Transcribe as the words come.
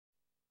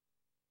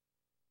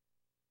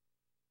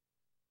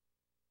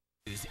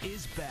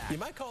is back. You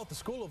might call it the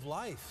school of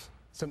life.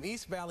 Some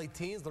East Valley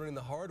teens learning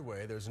the hard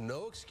way there's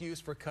no excuse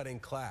for cutting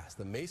class.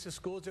 The Mesa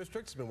School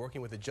District has been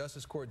working with a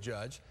justice court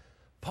judge,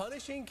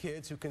 punishing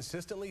kids who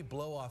consistently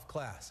blow off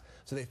class.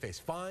 So they face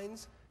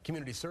fines,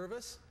 community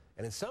service,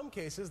 and in some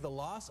cases, the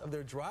loss of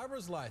their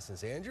driver's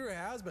license. Andrew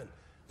Hasbin,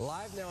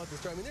 live now at the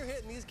start. I mean, they're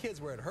hitting these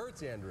kids where it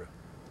hurts, Andrew.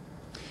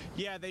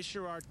 Yeah, they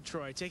sure are,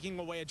 Troy. Taking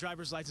away a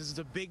driver's license is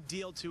a big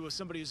deal to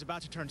somebody who's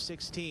about to turn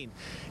 16.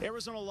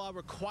 Arizona law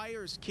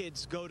requires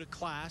kids go to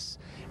class,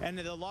 and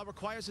the law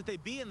requires that they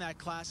be in that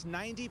class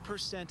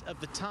 90%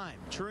 of the time.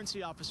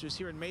 Truancy officers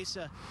here in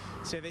Mesa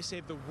say they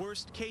save the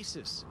worst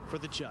cases for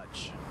the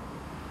judge.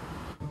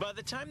 By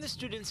the time the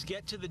students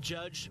get to the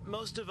judge,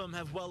 most of them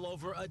have well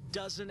over a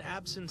dozen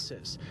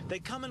absences. They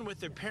come in with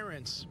their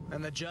parents,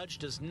 and the judge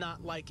does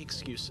not like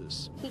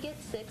excuses. He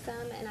gets sick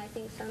some, and I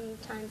think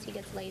sometimes he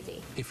gets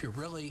lazy. If you're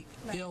really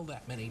ill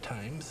that many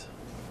times,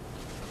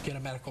 get a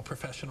medical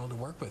professional to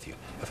work with you.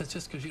 If it's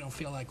just because you don't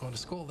feel like going to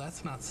school,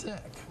 that's not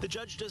sick. The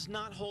judge does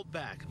not hold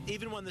back,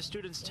 even when the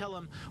students tell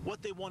him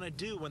what they want to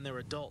do when they're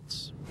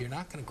adults. You're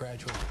not going to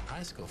graduate from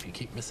high school if you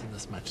keep missing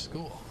this much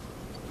school.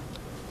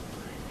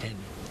 And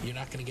you're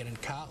not going to get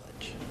into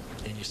college.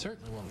 And you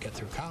certainly won't get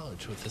through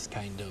college with this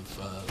kind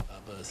of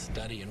a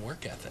study and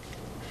work ethic.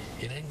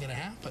 It ain't going to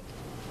happen.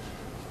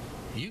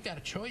 You got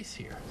a choice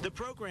here. The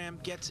program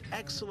gets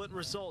excellent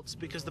results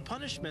because the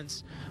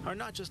punishments are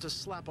not just a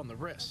slap on the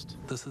wrist.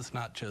 This is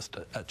not just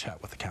a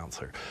chat with the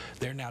counselor.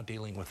 They're now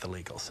dealing with the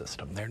legal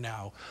system. They're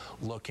now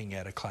looking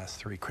at a Class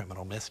 3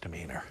 criminal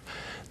misdemeanor.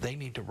 They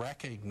need to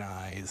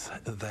recognize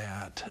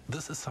that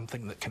this is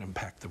something that can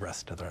impact the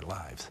rest of their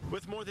lives.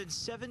 With more than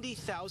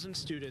 70,000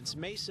 students,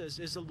 Mesa's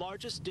is the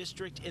largest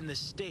district in the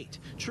state.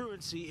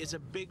 Truancy is a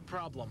big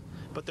problem,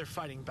 but they're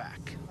fighting back.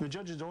 The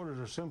judge's orders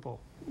are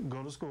simple.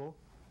 Go to school.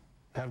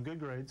 Have good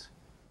grades.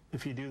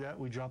 If you do that,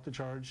 we drop the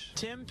charge.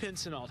 Tim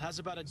Pincenalt has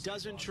about a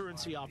dozen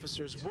truancy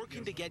officers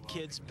working to get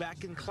kids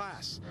back in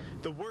class.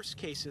 The worst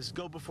cases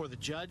go before the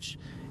judge,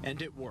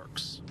 and it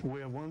works. We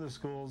have one of the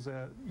schools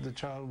that the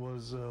child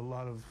was a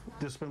lot of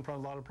discipline, a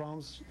lot of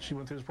problems. She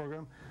went through this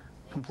program.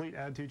 Complete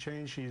attitude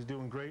change. She's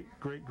doing great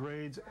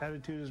grades.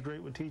 Attitude is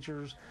great with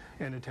teachers,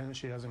 and attendance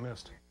she hasn't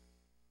missed.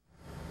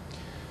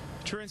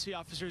 Truancy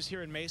officers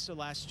here in Mesa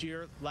last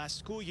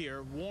school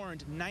year,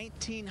 warned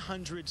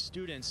 1,900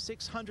 students.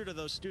 600 of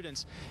those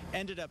students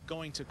ended up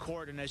going to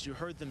court, and as you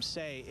heard them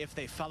say, if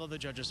they follow the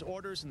judge's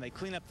orders and they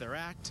clean up their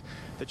act,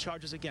 the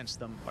charges against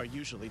them are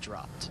usually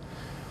dropped.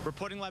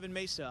 Reporting live in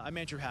Mesa, I'm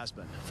Andrew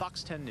Hasbin,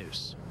 Fox 10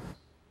 News.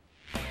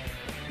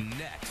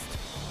 Next.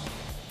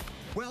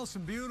 Well,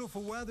 some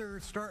beautiful weather.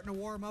 It's starting to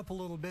warm up a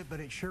little bit, but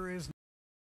it sure is